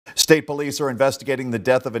State police are investigating the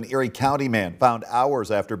death of an Erie County man found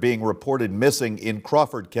hours after being reported missing in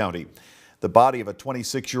Crawford County. The body of a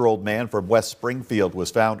 26-year-old man from West Springfield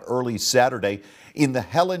was found early Saturday in the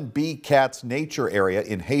Helen B. Katz Nature Area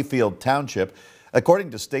in Hayfield Township.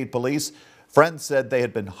 According to state police, friends said they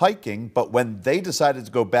had been hiking, but when they decided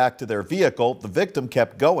to go back to their vehicle, the victim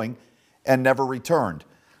kept going and never returned.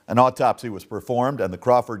 An autopsy was performed, and the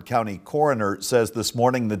Crawford County coroner says this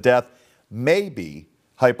morning the death may be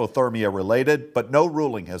hypothermia related, but no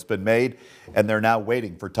ruling has been made, and they're now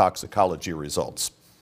waiting for toxicology results.